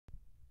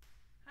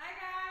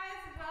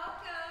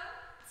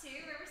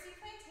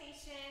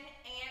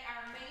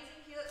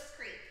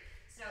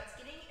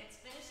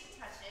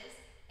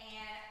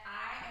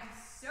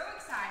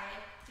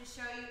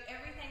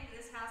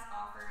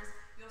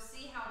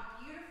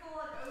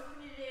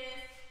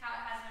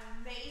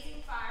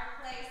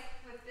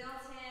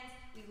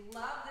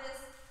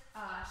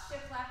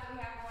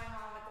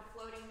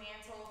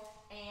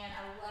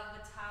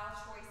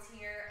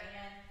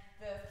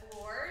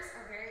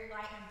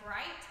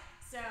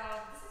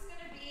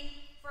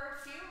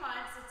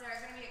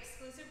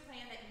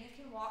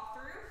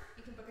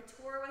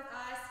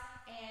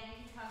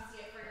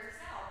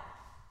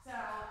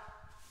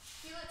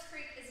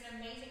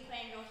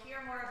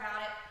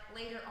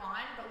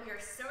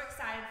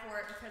excited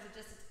for it because of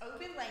just its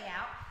open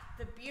layout,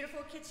 the beautiful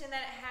kitchen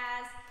that it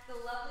has, the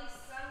lovely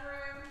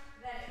sunroom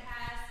that it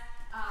has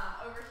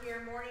over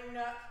here, morning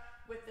nook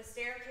with the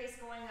staircase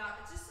going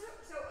up. It's just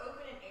so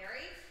open and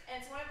airy,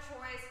 and it's one of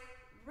Troy's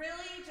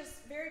really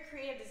just very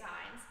creative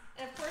designs.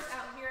 And of course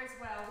out here as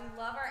well, we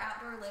love our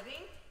outdoor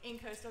living in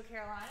coastal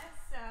Carolina,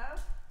 so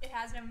it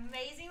has an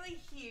amazingly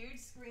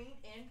huge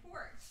screened-in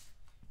porch.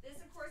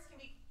 This of course can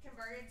be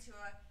converted to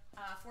a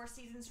Four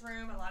Seasons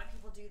room. A lot of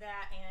people do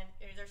that, and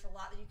there's a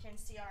lot that you can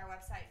see on our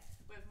website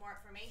with more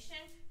information.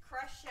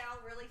 Crushed shell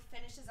really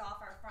finishes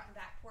off our front and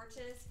back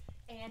porches,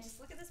 and just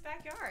look at this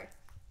backyard.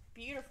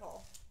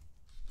 Beautiful.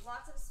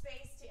 Lots of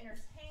space to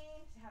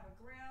entertain, to have a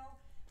grill.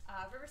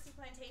 Riversea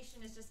Plantation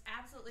is just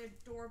absolutely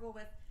adorable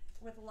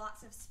with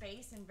lots of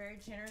space and very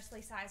generously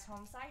sized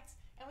home sites.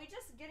 And we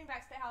just, getting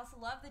back to the house,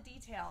 love the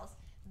details.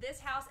 This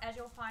house, as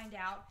you'll find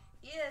out,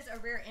 is a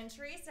rear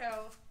entry,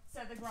 so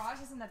the garage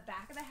is in the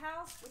back of the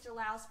house, which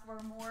allows for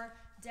more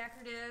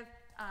decorative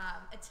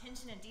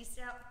attention and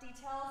details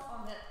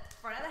on the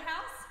front of the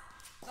house.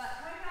 But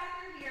coming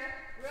back through here,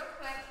 real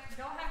quick,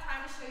 don't have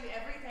time to show you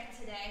everything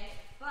today,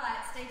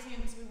 but stay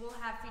tuned because we will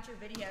have featured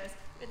videos.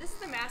 But this is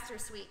the master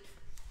suite.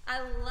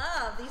 I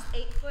love these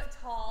 8-foot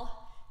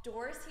tall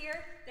doors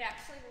here. They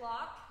actually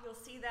lock. You'll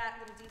see that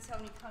little detail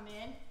when you come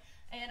in.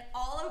 And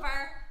all of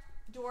our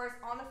doors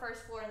on the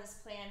first floor in this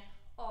plan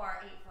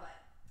are 8 foot.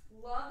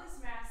 Love this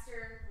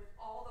master with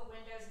all the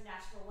windows and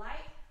natural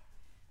light.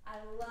 I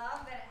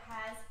love that it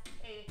has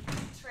a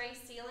tray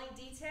ceiling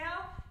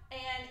detail,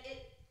 and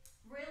it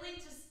really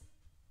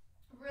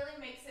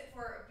makes it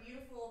for a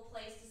beautiful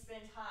place to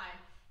spend time.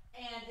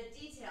 And the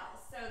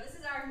details. So this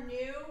is our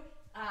new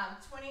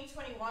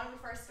 2021. We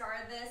first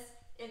started this.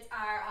 It's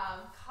our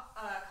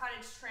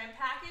cottage trim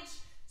package.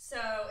 So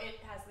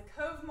it has the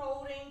cove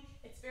molding.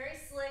 It's very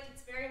slick.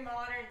 It's very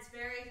modern. It's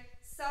very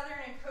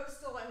southern and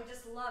coastal, and we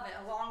just love it,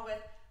 along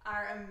with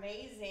our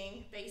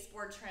amazing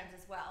baseboard trims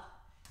as well.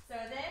 So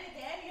then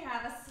again, you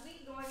have a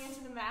suite going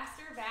into the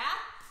master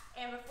bath,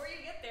 and before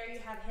you get there, you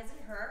have his and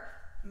her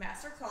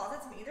master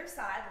closets on either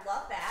side.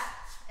 Love that.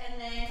 And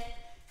then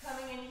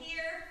coming in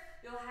here,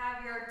 you'll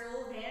have your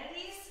dual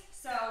vanities.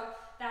 So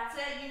that's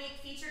a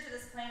unique feature to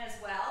this plan as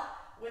well,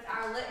 with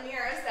our lit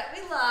mirrors that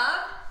we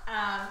love.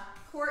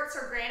 Quartz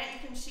or granite,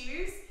 you can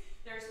choose.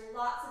 There's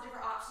lots of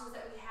different options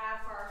that we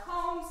have for our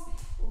homes.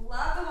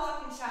 Love the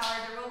walk-in shower.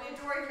 There will be a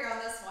door here on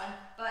this one,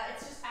 but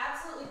it's just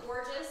absolutely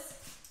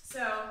gorgeous.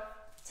 So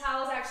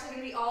towel is actually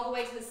going to be all the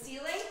way to the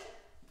ceiling.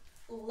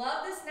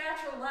 Love this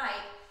natural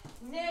light.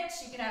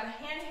 Niche, you can have a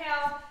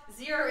handheld,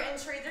 zero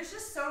entry. There's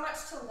just so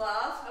much to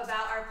love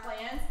about our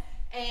plans,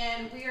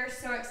 and we are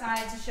so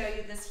excited to show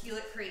you this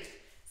Hewlett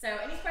Creek. So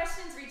any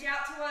questions, reach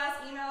out to us,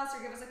 email us,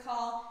 or give us a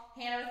call.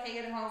 Hannah with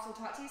Hewlett Homes. We'll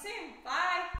talk to you soon. Bye.